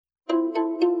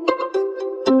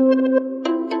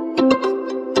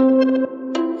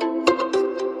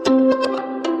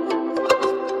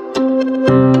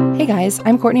guys,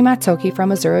 I'm Courtney Matsoki from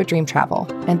Azzurro Dream Travel,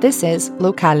 and this is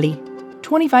Locali.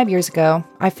 25 years ago,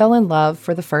 I fell in love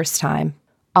for the first time.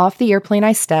 Off the airplane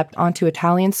I stepped onto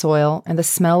Italian soil, and the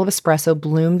smell of espresso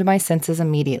bloomed my senses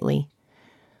immediately.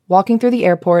 Walking through the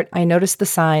airport, I noticed the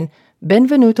sign,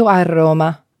 Benvenuto a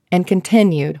Roma, and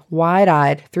continued,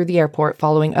 wide-eyed, through the airport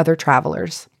following other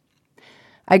travelers.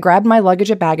 I grabbed my luggage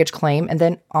at baggage claim and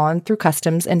then on through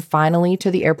customs and finally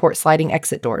to the airport sliding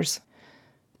exit doors.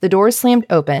 The doors slammed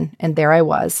open, and there I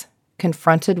was,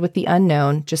 confronted with the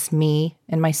unknown, just me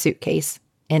and my suitcase,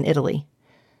 in Italy.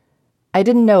 I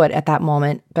didn't know it at that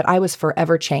moment, but I was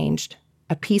forever changed,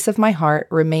 a piece of my heart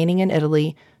remaining in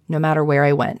Italy no matter where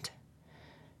I went.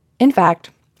 In fact,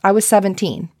 I was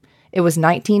 17. It was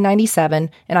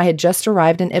 1997, and I had just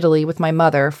arrived in Italy with my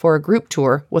mother for a group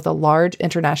tour with a large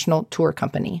international tour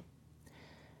company.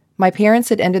 My parents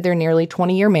had ended their nearly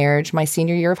 20-year marriage my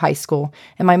senior year of high school,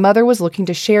 and my mother was looking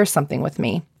to share something with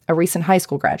me, a recent high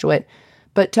school graduate,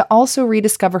 but to also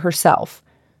rediscover herself,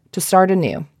 to start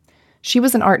anew. She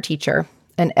was an art teacher,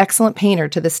 an excellent painter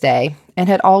to this day, and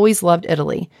had always loved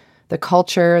Italy, the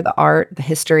culture, the art, the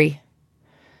history.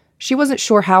 She wasn't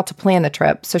sure how to plan the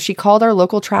trip, so she called our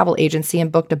local travel agency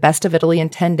and booked a Best of Italy in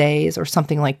 10 days or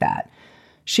something like that.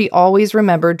 She always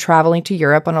remembered traveling to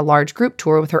Europe on a large group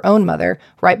tour with her own mother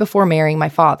right before marrying my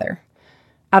father.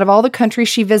 Out of all the countries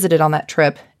she visited on that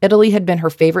trip, Italy had been her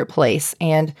favorite place,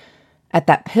 and at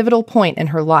that pivotal point in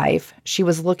her life, she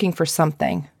was looking for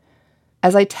something.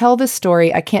 As I tell this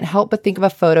story, I can't help but think of a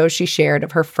photo she shared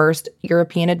of her first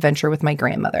European adventure with my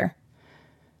grandmother.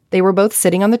 They were both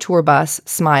sitting on the tour bus,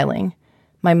 smiling,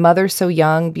 my mother so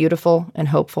young, beautiful, and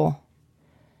hopeful.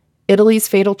 Italy's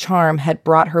fatal charm had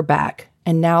brought her back,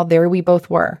 and now there we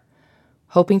both were,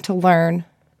 hoping to learn,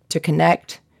 to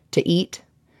connect, to eat,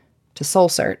 to soul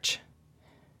search.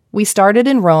 We started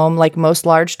in Rome like most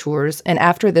large tours, and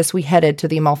after this we headed to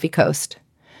the Amalfi Coast.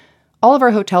 All of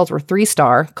our hotels were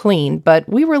 3-star, clean, but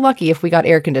we were lucky if we got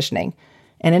air conditioning.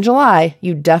 And in July,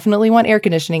 you definitely want air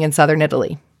conditioning in southern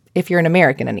Italy, if you're an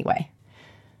American anyway.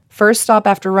 First stop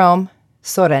after Rome,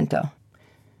 Sorrento.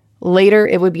 Later,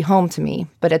 it would be home to me,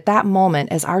 but at that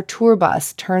moment, as our tour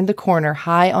bus turned the corner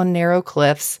high on narrow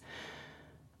cliffs,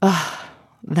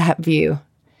 that view.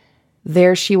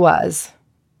 There she was,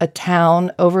 a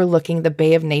town overlooking the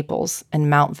Bay of Naples and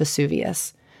Mount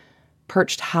Vesuvius,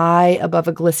 perched high above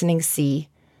a glistening sea,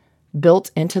 built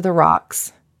into the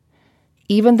rocks.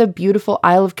 Even the beautiful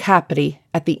Isle of Capri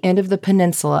at the end of the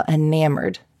peninsula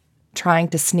enamored, trying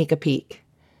to sneak a peek.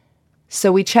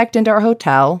 So we checked into our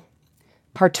hotel,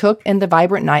 partook in the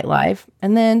vibrant nightlife,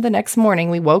 and then the next morning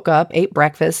we woke up, ate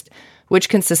breakfast, which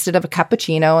consisted of a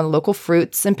cappuccino and local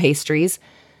fruits and pastries,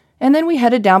 and then we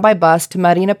headed down by bus to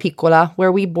Marina Piccola,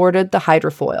 where we boarded the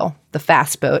hydrofoil, the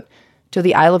fast boat, to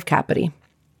the Isle of Capri.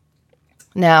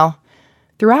 Now,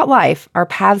 throughout life, our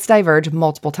paths diverge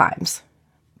multiple times,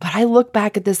 but I look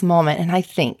back at this moment and I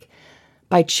think,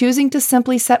 by choosing to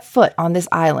simply set foot on this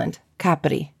island,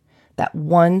 Capri, that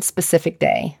one specific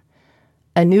day,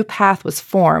 a new path was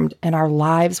formed and our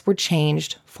lives were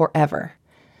changed forever.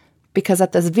 Because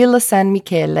at the Villa San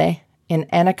Michele in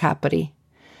Anacapri,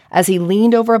 as he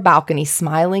leaned over a balcony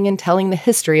smiling and telling the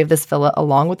history of this villa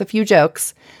along with a few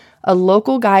jokes, a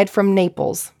local guide from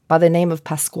Naples by the name of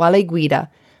Pasquale Guida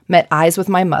met eyes with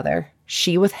my mother,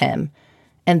 she with him,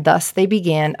 and thus they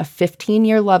began a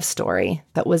 15-year love story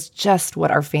that was just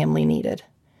what our family needed.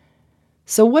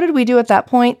 So what did we do at that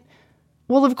point?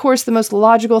 Well, of course, the most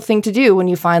logical thing to do when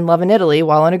you find love in Italy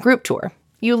while on a group tour.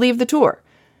 You leave the tour.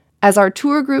 As our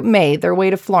tour group made their way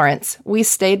to Florence, we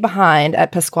stayed behind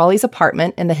at Pasquale's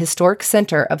apartment in the historic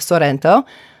center of Sorrento,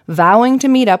 vowing to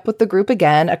meet up with the group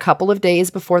again a couple of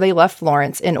days before they left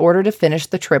Florence in order to finish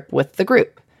the trip with the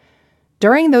group.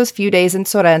 During those few days in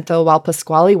Sorrento, while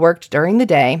Pasquale worked during the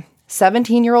day,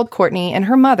 17-year-old Courtney and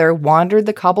her mother wandered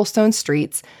the cobblestone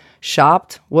streets,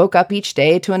 shopped, woke up each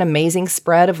day to an amazing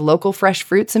spread of local fresh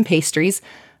fruits and pastries.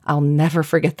 I'll never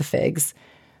forget the figs.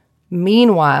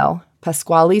 Meanwhile,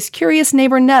 Pasquale's curious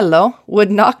neighbor Nello would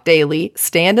knock daily,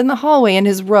 stand in the hallway in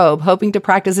his robe, hoping to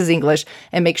practice his English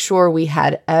and make sure we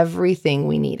had everything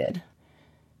we needed.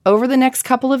 Over the next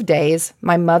couple of days,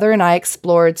 my mother and I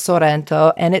explored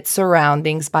Sorrento and its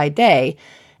surroundings by day,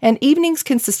 and evenings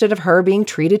consisted of her being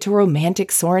treated to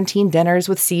romantic Sorrentine dinners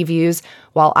with sea views,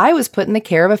 while I was put in the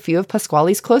care of a few of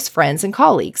Pasquale's close friends and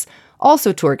colleagues,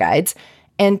 also tour guides,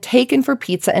 and taken for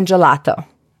pizza and gelato,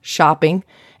 shopping,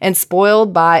 and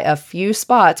spoiled by a few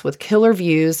spots with killer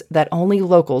views that only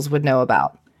locals would know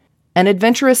about. An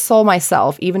adventurous soul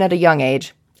myself, even at a young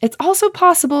age, it's also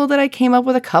possible that I came up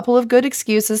with a couple of good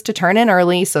excuses to turn in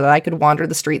early so that I could wander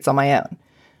the streets on my own.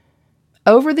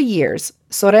 Over the years,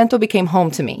 Sorrento became home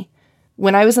to me.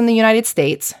 When I was in the United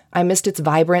States, I missed its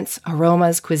vibrance,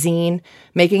 aromas, cuisine,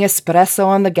 making espresso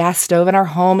on the gas stove in our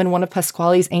home in one of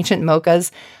Pasquale's ancient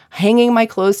mochas, hanging my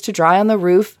clothes to dry on the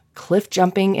roof, cliff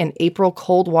jumping in April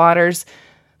cold waters,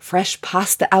 fresh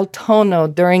pasta al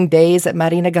tonno during days at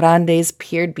Marina Grande's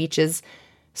piered beaches,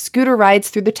 scooter rides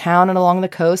through the town and along the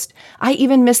coast. I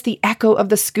even missed the echo of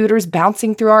the scooters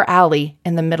bouncing through our alley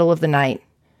in the middle of the night.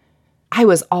 I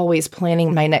was always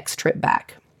planning my next trip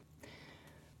back.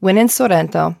 When in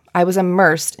Sorrento, I was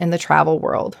immersed in the travel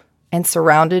world and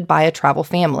surrounded by a travel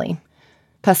family.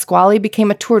 Pasquale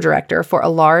became a tour director for a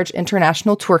large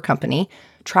international tour company,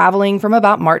 traveling from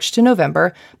about March to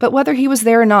November, but whether he was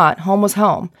there or not, home was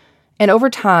home. And over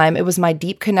time, it was my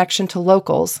deep connection to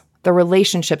locals, the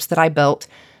relationships that I built,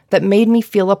 that made me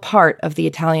feel a part of the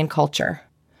Italian culture.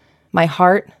 My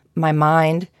heart, my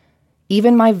mind,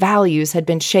 even my values had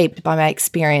been shaped by my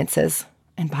experiences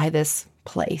and by this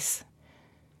place.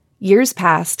 Years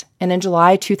passed, and in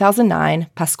July 2009,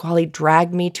 Pasquale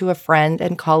dragged me to a friend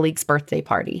and colleague's birthday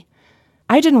party.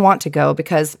 I didn't want to go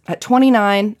because at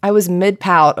 29, I was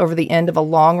mid-pout over the end of a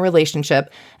long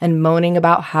relationship and moaning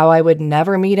about how I would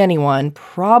never meet anyone,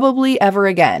 probably ever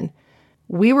again.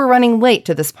 We were running late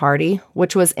to this party,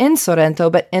 which was in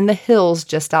Sorrento but in the hills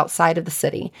just outside of the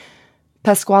city.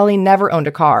 Pasquale never owned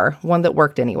a car, one that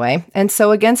worked anyway, and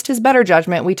so against his better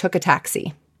judgment, we took a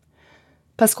taxi.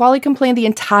 Pasquale complained the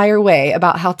entire way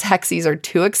about how taxis are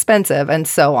too expensive and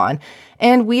so on,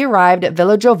 and we arrived at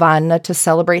Villa Giovanna to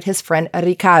celebrate his friend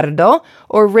Riccardo,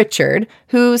 or Richard,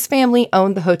 whose family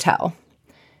owned the hotel.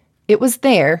 It was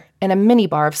there, in a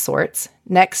minibar of sorts,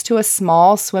 next to a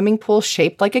small swimming pool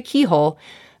shaped like a keyhole,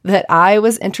 that I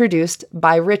was introduced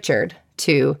by Richard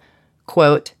to,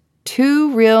 quote,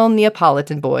 two real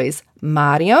Neapolitan boys,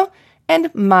 Mario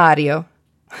and Mario.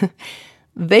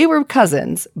 They were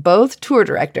cousins, both tour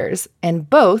directors, and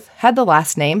both had the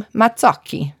last name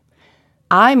Mazzocchi.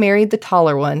 I married the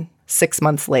taller one 6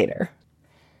 months later.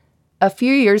 A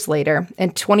few years later,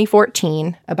 in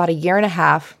 2014, about a year and a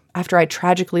half after I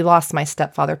tragically lost my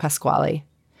stepfather Pasquale,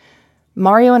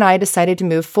 Mario and I decided to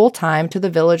move full-time to the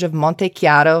village of Monte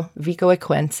Chiaro, Vico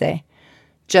Equense,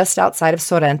 just outside of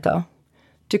Sorrento,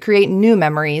 to create new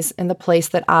memories in the place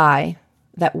that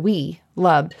we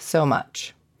loved so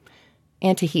much,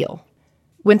 and to heal.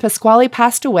 When Pasquale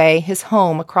passed away, his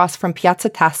home across from Piazza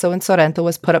Tasso in Sorrento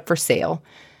was put up for sale,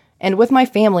 and with my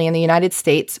family in the United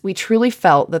States, we truly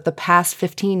felt that the past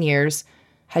 15 years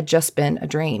had just been a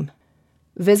dream.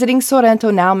 Visiting Sorrento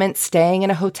now meant staying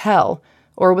in a hotel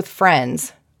or with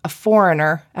friends, a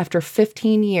foreigner after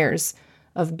 15 years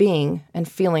of being and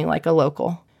feeling like a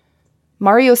local.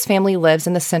 Mario's family lives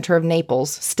in the center of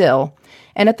Naples still,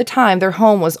 and at the time their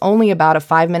home was only about a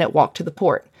 5-minute walk to the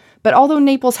port. But although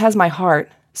Naples has my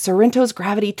heart, Sorrento's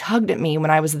gravity tugged at me when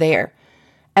I was there.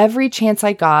 Every chance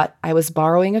I got, I was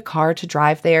borrowing a car to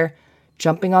drive there,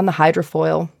 jumping on the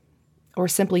hydrofoil, or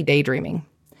simply daydreaming.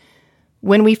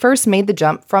 When we first made the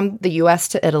jump from the U.S.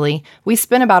 to Italy, we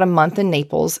spent about a month in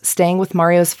Naples, staying with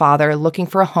Mario's father, looking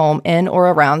for a home in or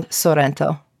around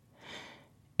Sorrento.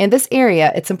 In this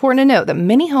area, it's important to note that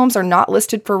many homes are not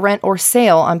listed for rent or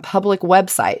sale on public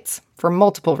websites for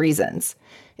multiple reasons.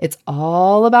 It's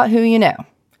all about who you know.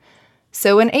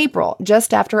 So in April,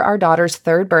 just after our daughter's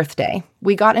 3rd birthday,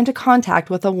 we got into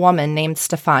contact with a woman named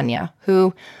Stefania,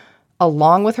 who,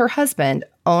 along with her husband,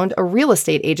 owned a real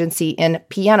estate agency in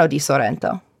Piano di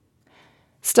Sorrento.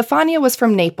 Stefania was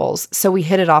from Naples, so we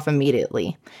hit it off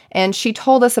immediately, and she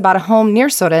told us about a home near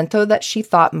Sorrento that she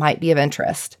thought might be of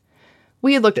interest.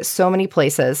 We had looked at so many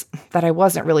places that I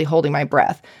wasn't really holding my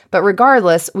breath, but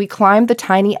regardless, we climbed the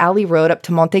tiny alley road up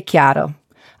to Monte Chiaro,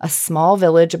 a small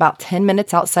village about 10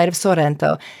 minutes outside of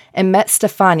Sorrento, and met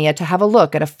Stefania to have a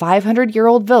look at a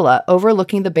 500-year-old villa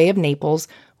overlooking the Bay of Naples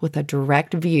with a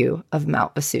direct view of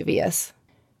Mount Vesuvius.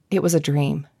 It was a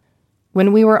dream.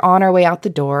 When we were on our way out the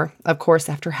door, of course,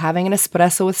 after having an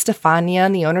espresso with Stefania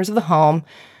and the owners of the home,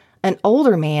 an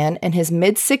older man in his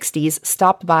mid-60s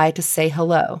stopped by to say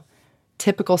hello.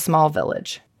 Typical small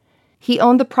village. He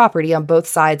owned the property on both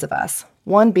sides of us,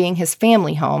 one being his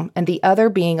family home and the other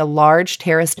being a large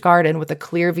terraced garden with a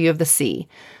clear view of the sea,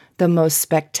 the most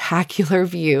spectacular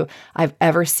view I've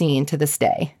ever seen to this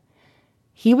day.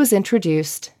 He was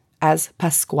introduced as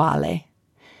Pasquale.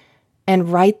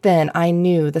 And right then I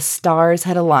knew the stars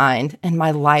had aligned and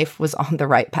my life was on the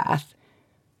right path.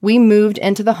 We moved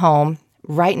into the home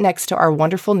right next to our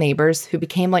wonderful neighbors who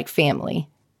became like family,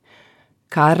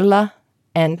 Carla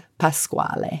and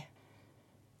Pasquale.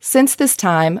 Since this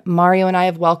time, Mario and I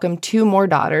have welcomed 2 more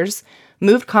daughters,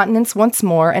 moved continents once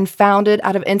more, and founded,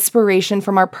 out of inspiration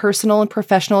from our personal and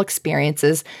professional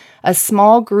experiences, a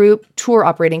small group tour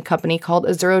operating company called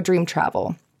Azzurro Dream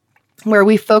Travel, where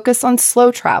we focus on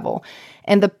slow travel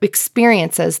and the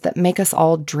experiences that make us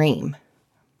all dream.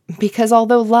 Because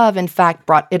although love, in fact,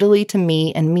 brought Italy to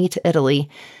me and me to Italy,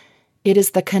 it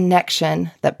is the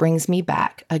connection that brings me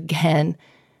back again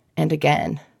and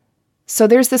again. So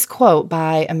there's this quote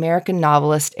by American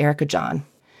novelist Erica Jahn.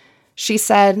 She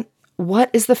said, "What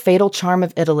is the fatal charm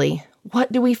of Italy?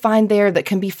 What do we find there that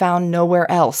can be found nowhere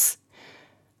else?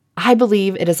 I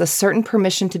believe it is a certain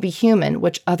permission to be human,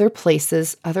 which other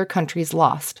places, other countries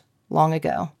lost long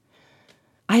ago."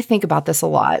 I think about this a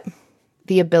lot.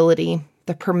 The ability,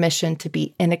 the permission to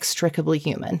be inextricably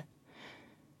human.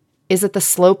 Is it the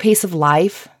slow pace of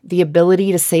life, the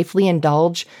ability to safely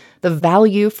indulge, the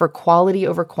value for quality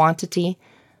over quantity,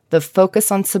 the focus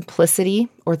on simplicity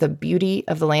or the beauty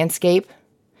of the landscape?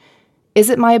 Is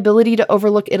it my ability to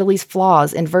overlook Italy's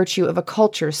flaws in virtue of a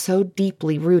culture so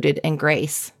deeply rooted in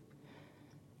grace?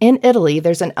 In Italy,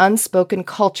 there's an unspoken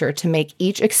culture to make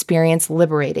each experience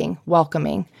liberating,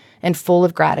 welcoming, and full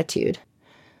of gratitude.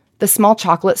 The small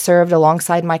chocolate served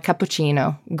alongside my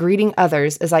cappuccino, greeting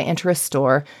others as I enter a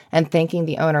store and thanking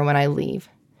the owner when I leave.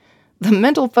 The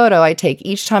mental photo I take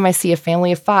each time I see a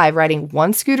family of 5 riding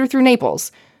one scooter through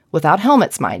Naples, without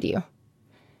helmets, mind you.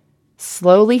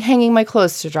 Slowly hanging my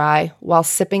clothes to dry while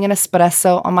sipping an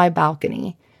espresso on my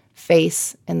balcony,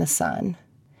 face in the sun.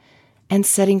 And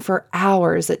sitting for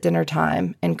hours at dinner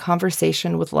time in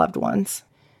conversation with loved ones.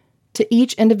 To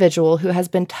each individual who has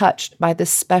been touched by this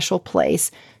special place,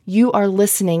 you are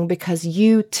listening because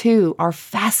you, too, are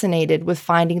fascinated with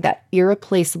finding that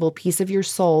irreplaceable piece of your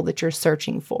soul that you're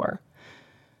searching for.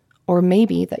 Or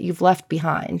maybe that you've left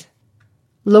behind.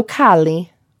 Locali,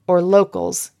 or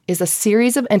Locals, is a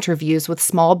series of interviews with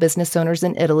small business owners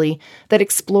in Italy that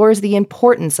explores the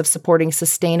importance of supporting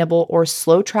sustainable or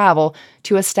slow travel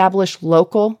to establish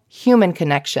local, human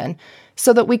connection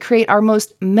so that we create our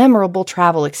most memorable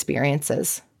travel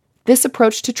experiences. This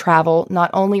approach to travel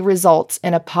not only results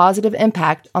in a positive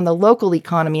impact on the local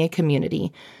economy and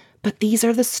community, but these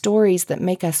are the stories that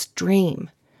make us dream,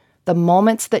 the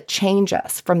moments that change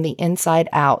us from the inside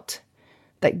out,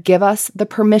 that give us the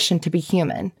permission to be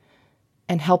human,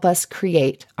 and help us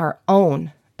create our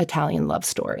own Italian love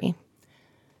story.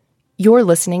 You're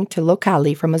listening to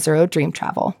Locali from Azzurro Dream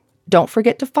Travel. Don't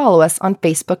forget to follow us on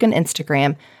Facebook and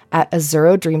Instagram at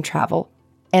Azzurro Dream Travel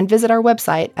and visit our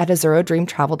website at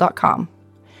azzurrodreamtravel.com.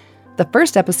 The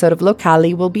first episode of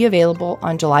Locali will be available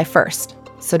on July 1st,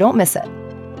 so don't miss it.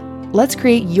 Let's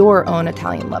create your own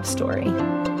Italian love story.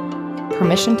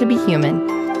 Permission to be human,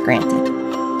 granted.